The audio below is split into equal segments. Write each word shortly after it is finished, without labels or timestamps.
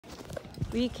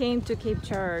We came to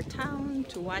capture town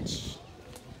to watch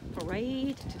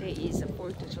parade. Today is the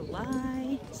 4th of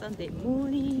July, Sunday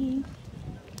morning.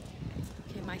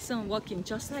 Okay, my son walking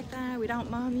just like that without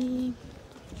mommy.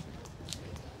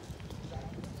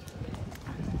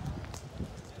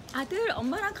 아들,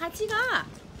 엄마랑 같이 가.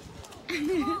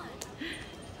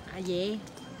 아, 예.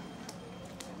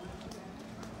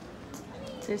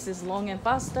 This is Long and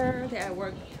Foster. I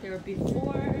worked there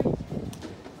before.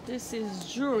 This is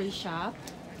jewelry shop.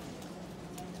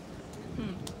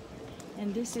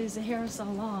 And this is a hair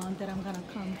salon that I'm gonna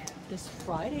come this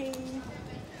Friday.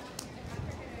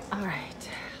 All right,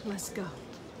 let's go.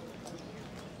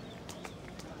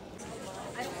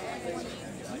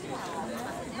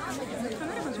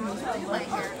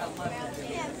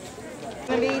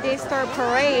 Maybe they start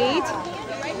parade.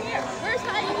 Right here. Where's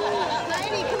Heidi?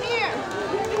 Heidi, come here.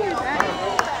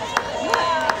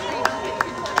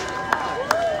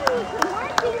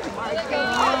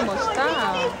 아, 멋있다.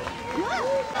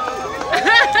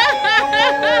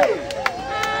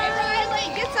 Hey, Riley,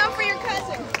 get some for your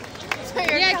cousin.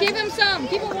 Yeah, give him some.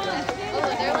 Give him one. Oh,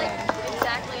 they're like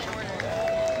exactly in order.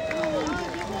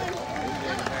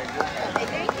 Hey,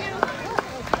 thank you.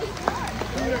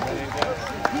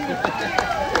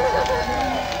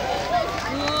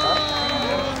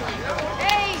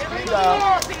 Hey, Peter,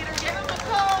 give him a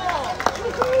call.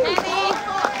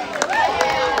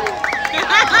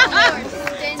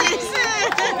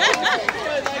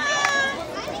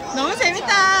 너무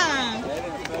재밌다.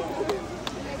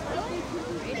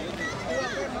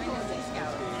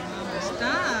 멋있다.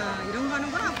 이런 거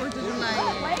하는구나, 골드줄라이.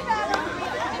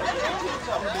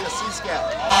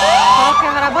 저렇게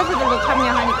할아버지들도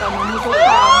참여하니까 너무 좋다.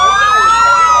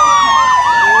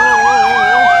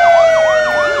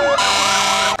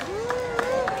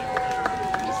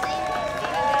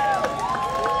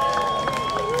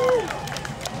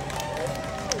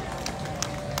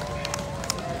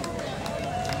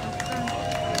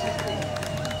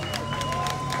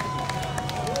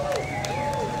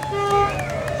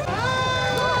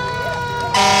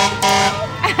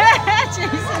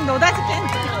 제이슨 노다지 캔.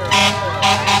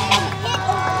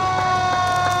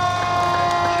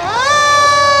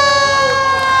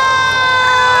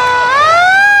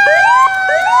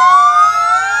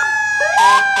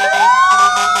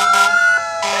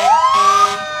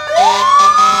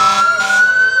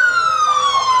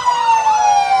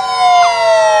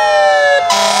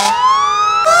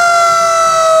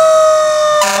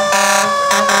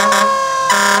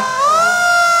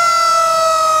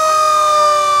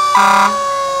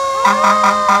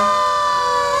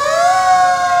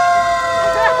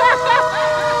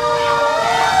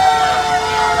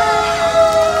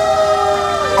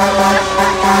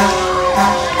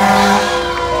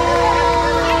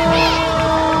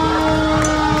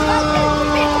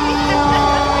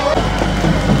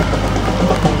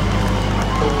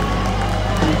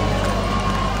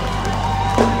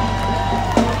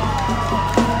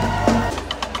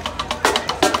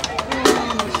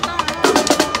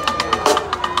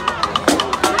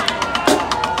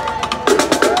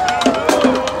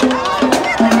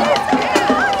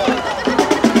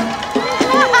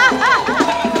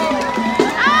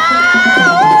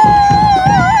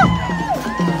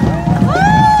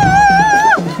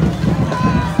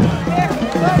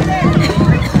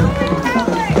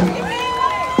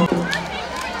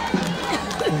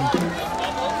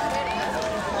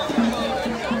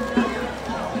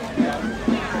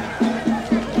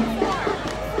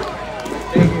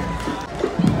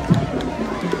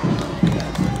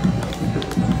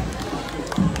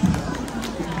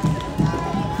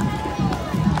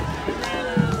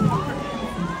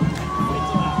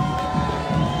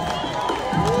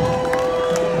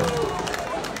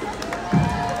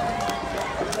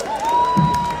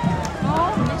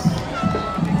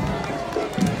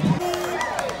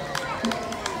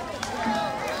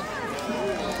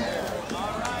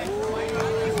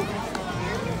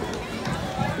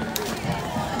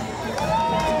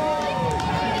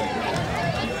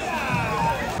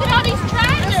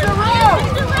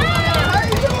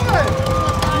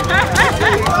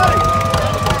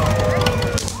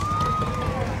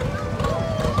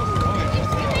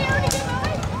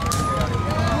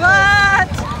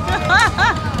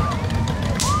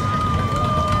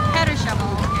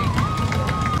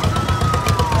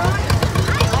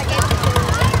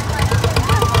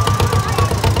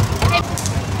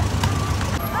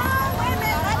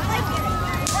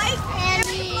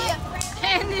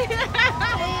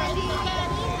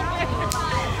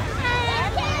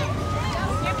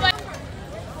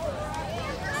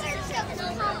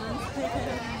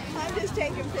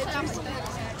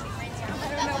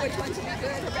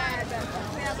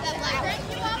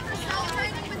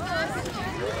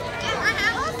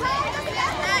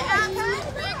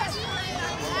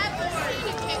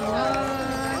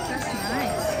 That's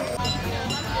nice.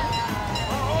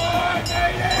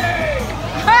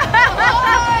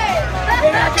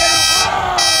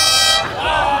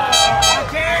 I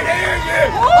can't hear you!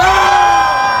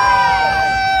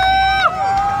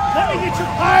 Let me get your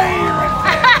pirate!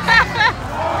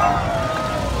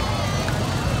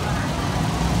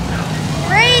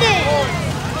 Rate it!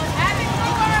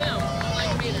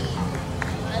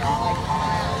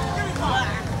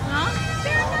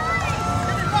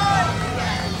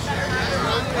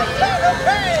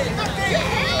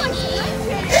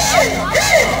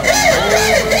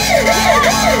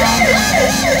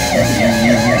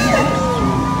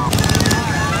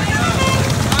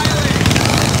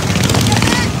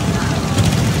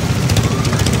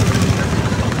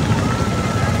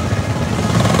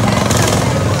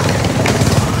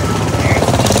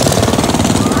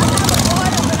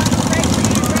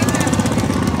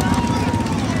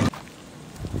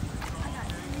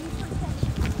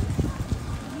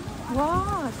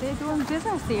 Wow, they're doing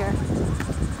business here.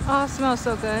 Oh, it smells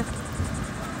so good.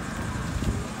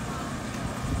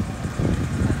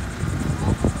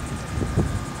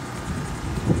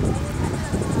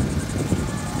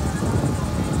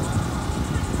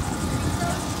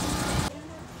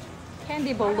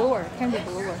 Candy velour, candy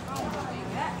velour.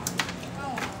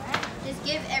 Just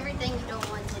give everything you don't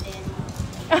want it in.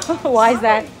 Why is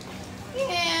that?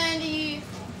 Candy.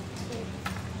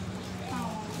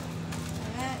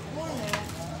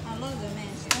 I love the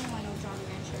man. She don't want no Johnny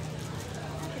Rancher.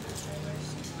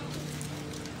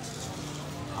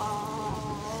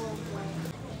 Oh.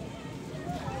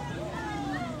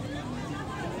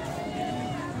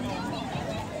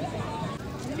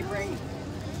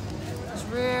 It's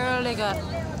really good.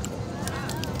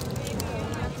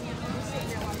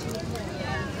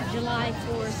 July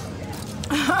 4th.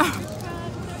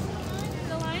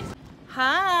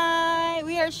 Hi,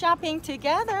 we are shopping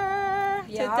together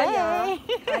today.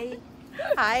 Hi.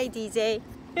 Hi, DJ.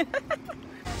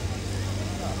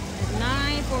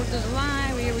 4th of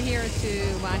July, we were here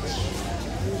to watch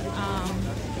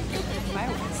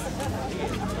fireworks.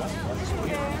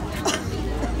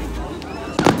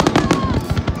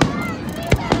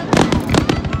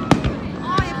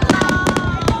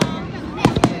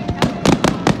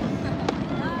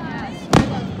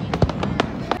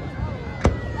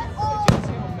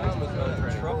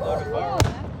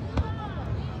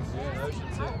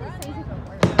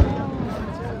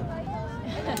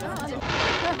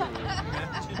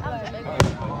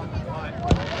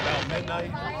 About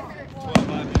midnight, 12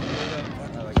 5